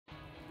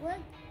Look.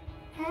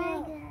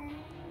 Hello.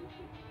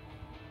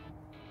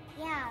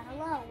 Yeah,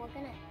 hello. We're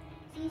gonna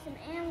see some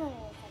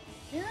animals at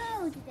the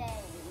zoo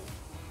today.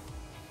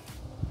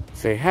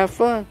 Say, have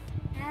fun.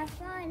 Have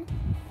fun.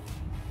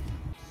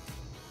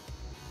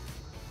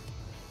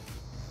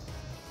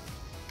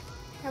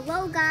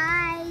 Hello,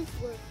 guys.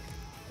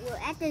 We're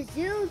at the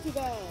zoo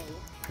today.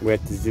 We're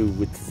at the zoo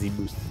with the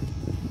zebras.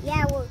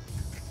 Yeah, we're.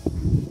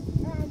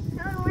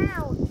 Turn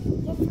around.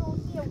 Guess you'll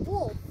see a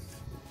wolf.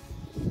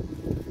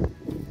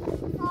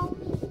 Follow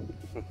me.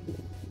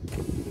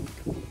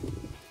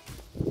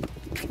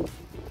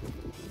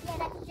 Yeah,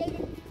 that's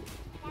Jaden.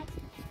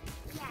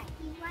 Yeah,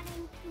 he's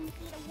running to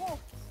see the wolf.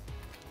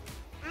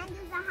 And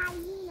there's a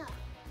hyena.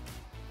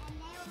 And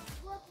they were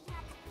looking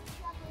at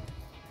each other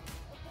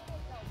a bit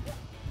ago.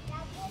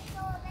 That wolf's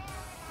over there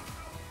and that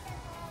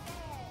hyena's over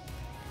there.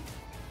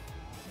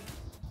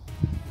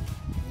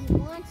 He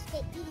wants to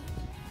eat.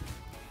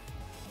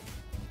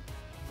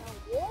 The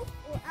wolf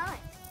or us?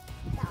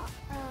 The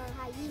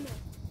hyena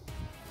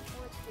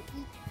wants to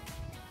eat.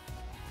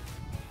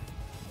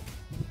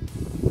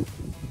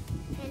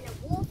 And the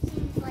wolf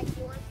seems like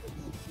he wants to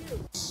eat too.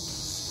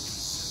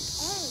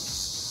 Hey.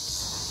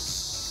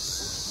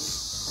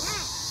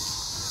 Dad,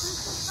 who's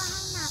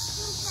behind that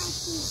fence I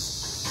see?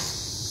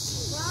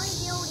 What are we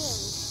building?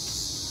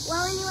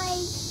 Well, anyway,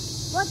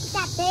 look at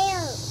that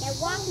bear. They're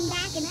walking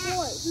back and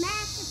forth.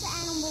 Max is the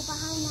animal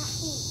behind that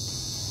fence.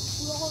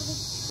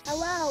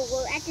 Hello,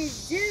 we're at the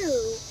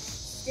zoo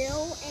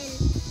still, and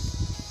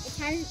it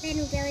hasn't been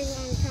a very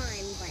long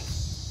time, but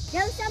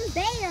there's some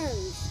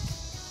bears.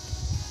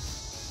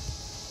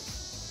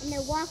 And they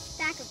walk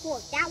back and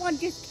forth. That one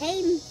just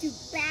came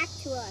back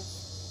to us.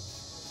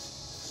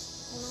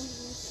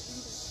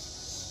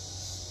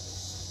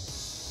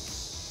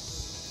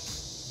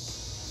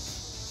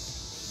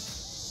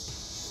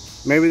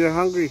 Maybe they're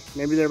hungry.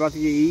 Maybe they're about to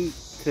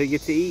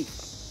get to eat.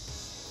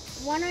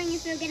 I'm wondering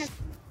if they're gonna.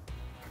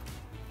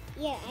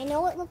 Yeah, I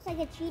know it looks like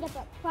a cheetah,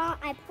 but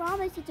I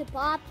promise it's a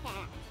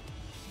bobcat.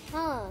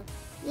 Huh?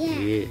 Yeah.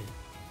 Yeah.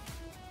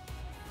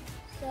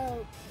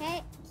 So,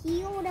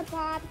 killed a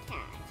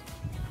bobcat.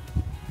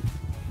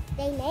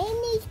 They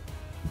name these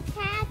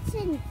cats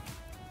and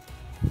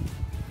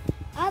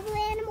other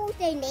animals.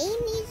 They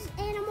name these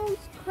animals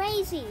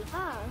crazy,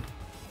 huh?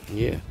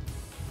 Yeah.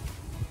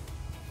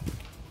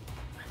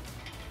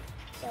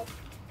 So,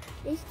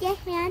 this is the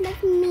hand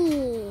of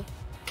me.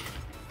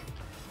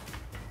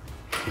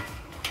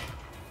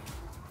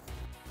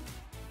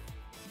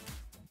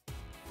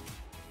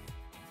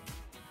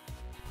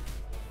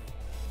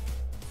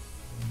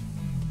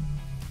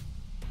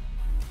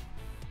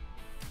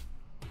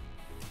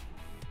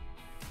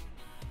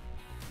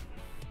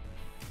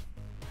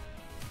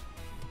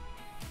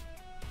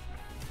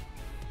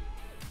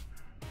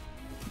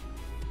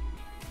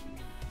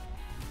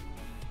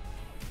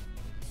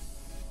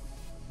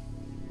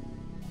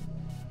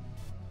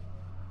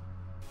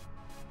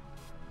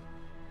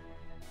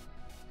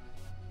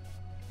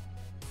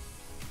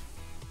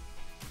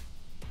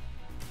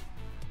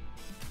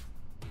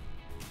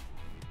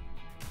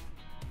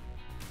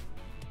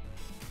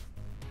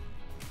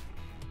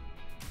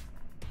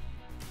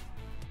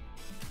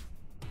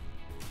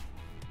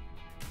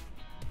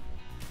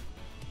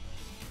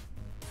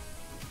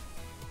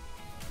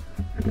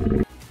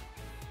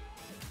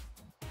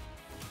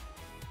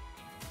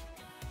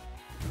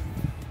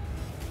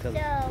 So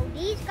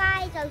these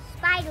guys are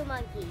spider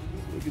monkeys.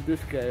 Look at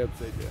this guy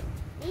upside down.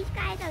 These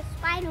guys are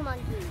spider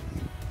monkeys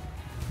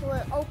who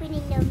are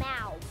opening their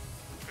mouths.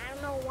 I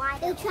don't know why.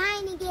 They're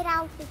trying to get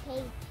out the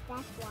cage.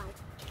 That's why.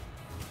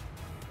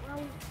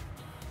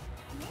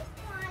 This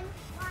one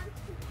wants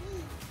to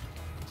eat.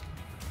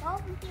 Go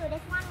over here.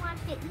 This one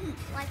wants to eat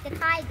like the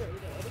tiger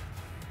did.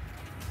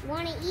 You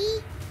want to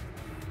eat?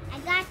 I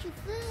got your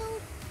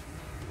food.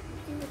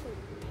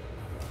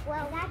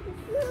 Well, that's the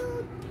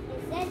food.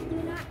 It says do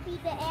not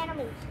feed the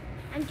animals.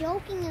 I'm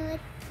joking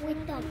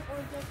with them.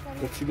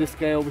 Let's see this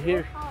guy over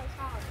here.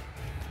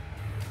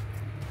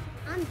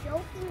 I'm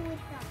joking with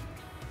them.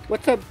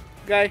 What's up,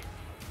 guy?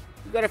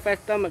 You got a fat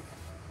stomach.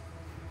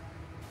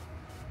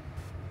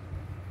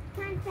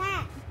 Turn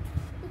fat.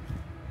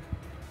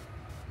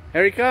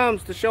 Here he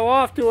comes to show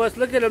off to us.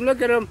 Look at him,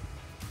 look at him.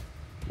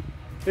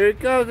 Here he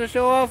comes to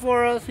show off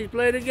for us. He's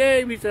playing a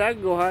game. He said, I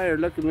can go higher.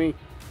 Look at me.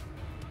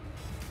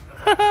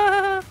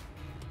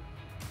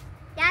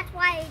 That's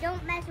why they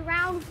don't mess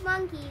around with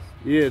monkeys.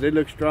 Yeah, they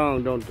look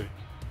strong, don't they?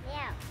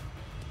 Yeah.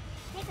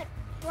 They could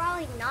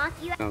probably knock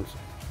you out.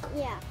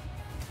 Yeah.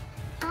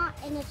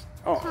 And it's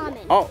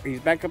common. Oh, he's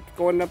back up,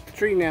 going up the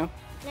tree now.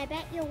 And I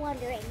bet you're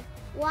wondering,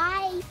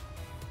 why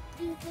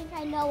do you think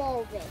I know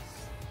all this?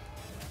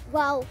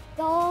 Well,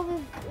 go over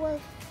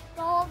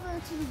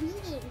to the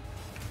reading.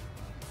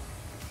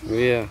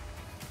 Yeah. It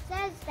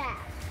says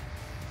that.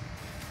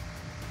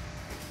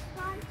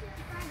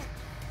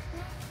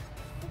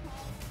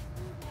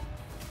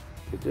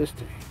 Look at this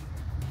thing.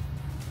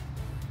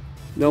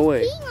 No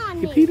way.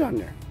 He peed on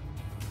there.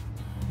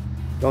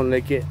 Don't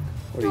lick it.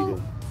 What are you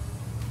doing?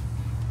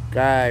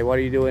 Guy, what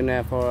are you doing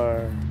that for?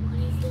 What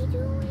is he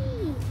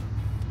doing?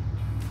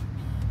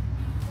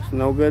 It's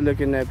no good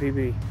looking at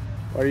pee-pee.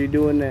 Why are you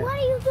doing that? What are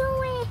you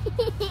doing?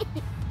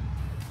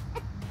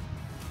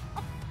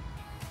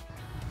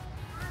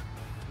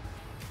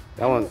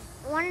 That one.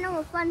 Want to know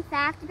a fun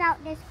fact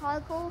about this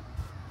caracal?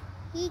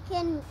 He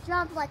can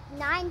jump like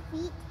 9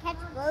 feet to catch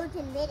birds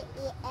in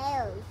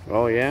mid-air.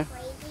 Oh yeah?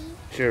 Crazy.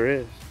 Sure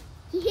is.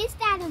 He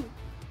hissed at him.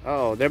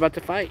 Oh, they're about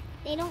to fight.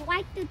 They don't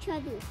like each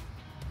other.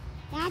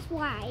 That's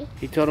why.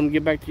 He told him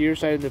get back to your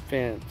side of the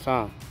fence,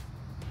 huh?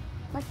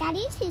 But that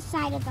is his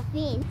side of the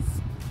fence.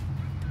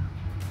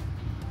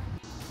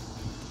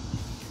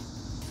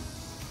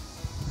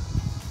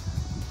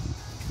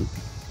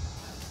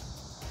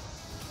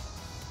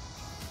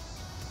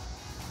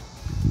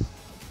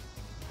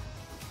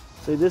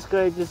 So this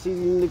guy's just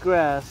eating the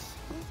grass.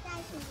 This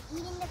guy's just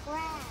eating the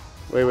grass.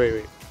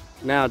 Wait.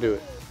 Now do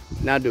it.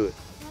 Now do it.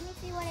 Let me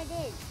see what it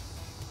is.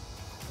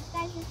 This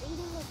guy's just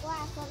eating the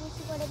grass. Let me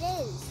see what it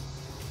is.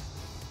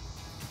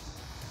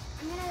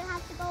 I'm gonna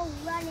have to go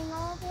running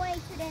all the way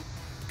to the...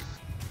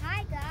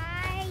 Hi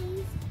guys.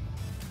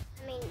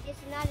 I mean, this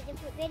is not a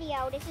different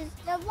video. This is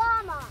the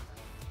llama.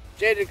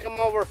 Jaden, come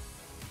over.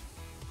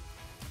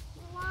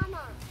 The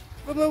llama.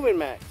 Quit moving,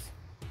 Max.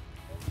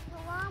 This is the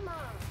llama.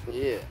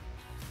 Yeah.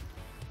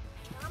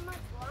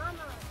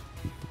 Llama.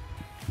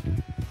 It says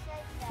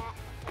that.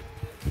 I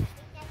think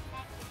that's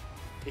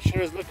Mexican. He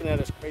sure is looking at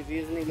us crazy,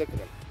 isn't he? Look at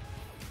him.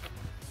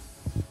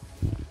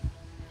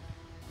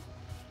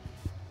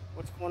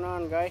 What's going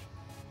on, guy?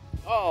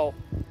 Uh-oh.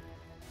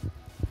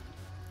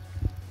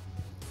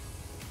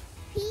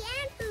 Pee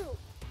and poop.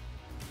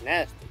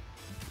 Nasty.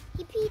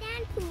 He peed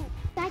and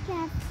pooped. I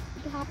can't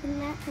hop in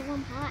that because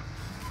I'm hot.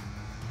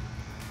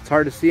 It's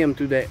hard to see him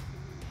through that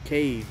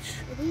cage.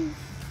 It is.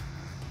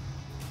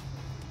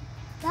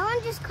 That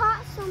one just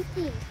caught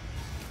something.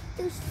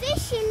 There's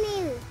fish in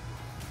there.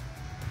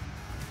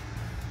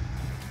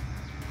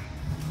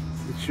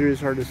 It sure is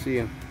hard to see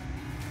him.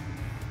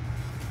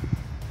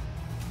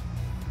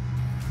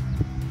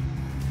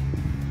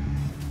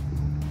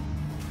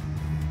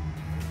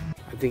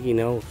 I think he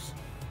knows.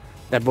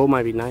 That boat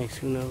might be nice.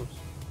 Who knows?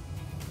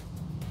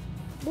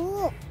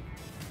 Bull.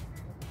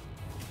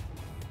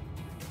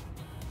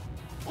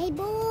 Hey,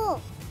 Bull.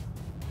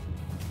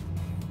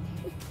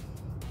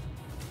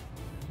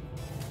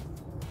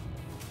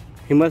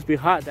 He must be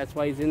hot. That's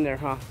why he's in there,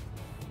 huh?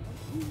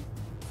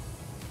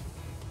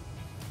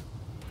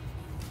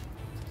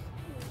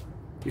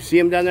 You see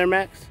him down there,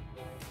 Max?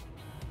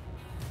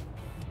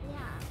 Yeah.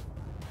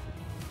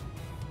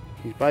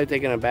 He's probably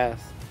taking a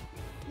bath.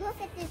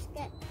 Look at this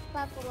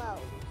buffalo. I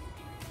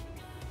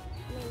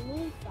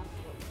mean, these buffaloes.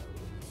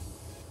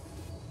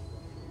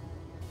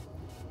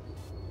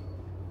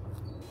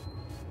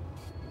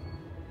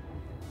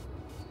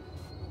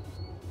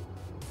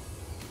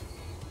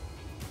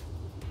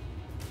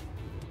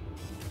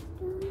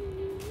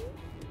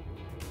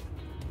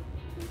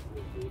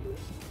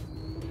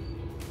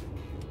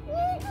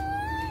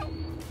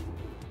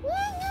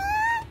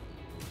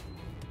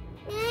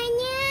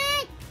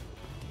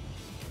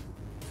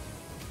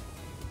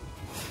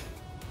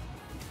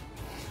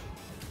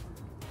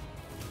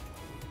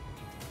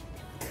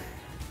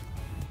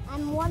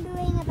 I'm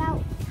wondering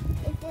about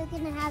if they're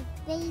gonna have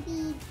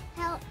baby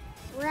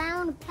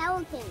round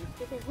pelicans,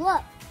 because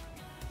look,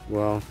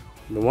 Well,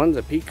 the one's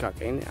a peacock,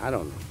 ain't it? I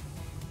don't know.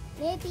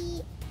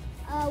 maybe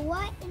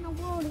what in the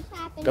world is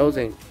happening? Those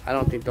ain't. I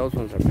don't think those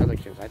ones are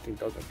pelicans. I think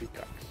those are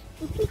peacocks.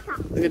 The peacock.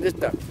 Look at this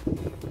duck.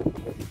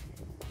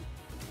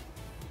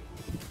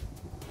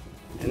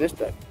 And this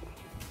duck.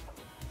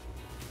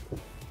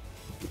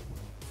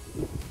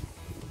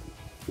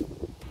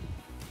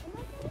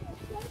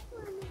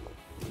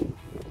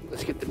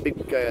 Let's get the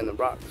big guy on the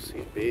rocks.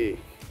 He's big.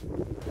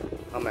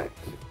 How much?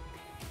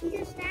 He's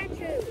a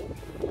statue.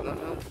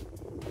 No.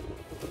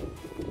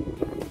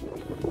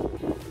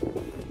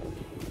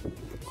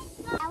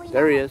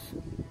 There he is.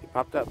 He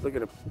popped up. Look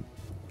at him.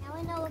 Now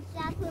we know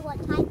exactly what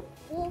type of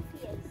wolf he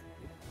is.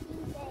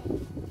 He's a...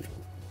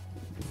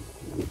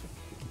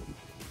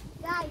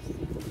 Guys,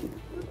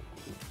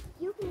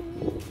 you can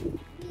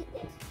read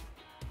this.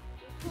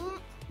 You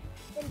can't,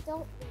 then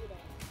don't read it.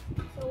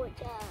 So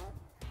it's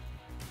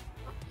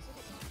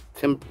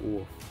Timber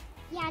wolf.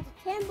 yeah, it's a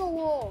timber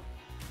wolf.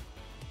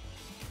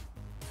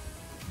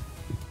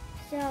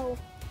 So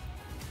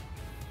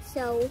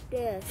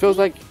the Feels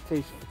like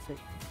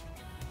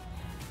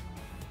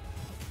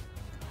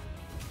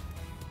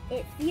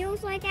it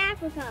feels like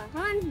Africa,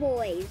 huh,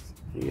 boys?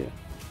 yeah.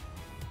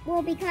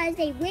 Well, because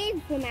they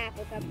live from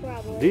Africa,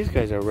 probably. These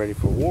guys are ready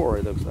for war.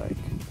 It looks like.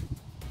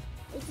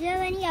 Is there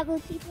any other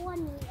people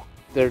on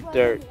the?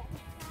 They're.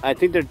 I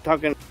think they're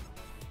talking.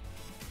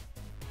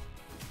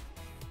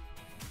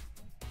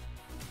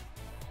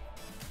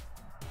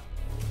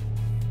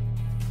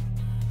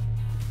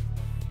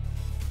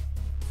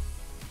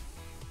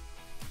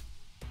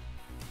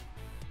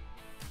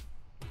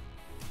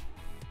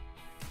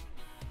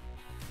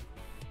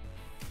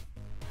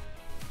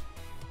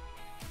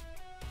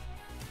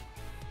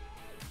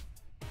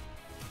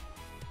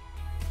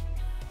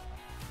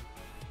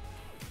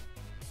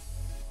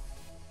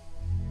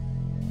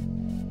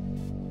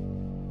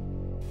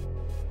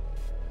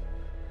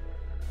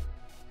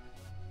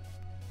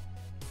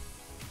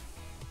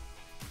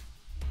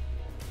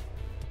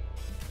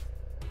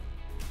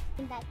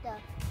 that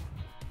the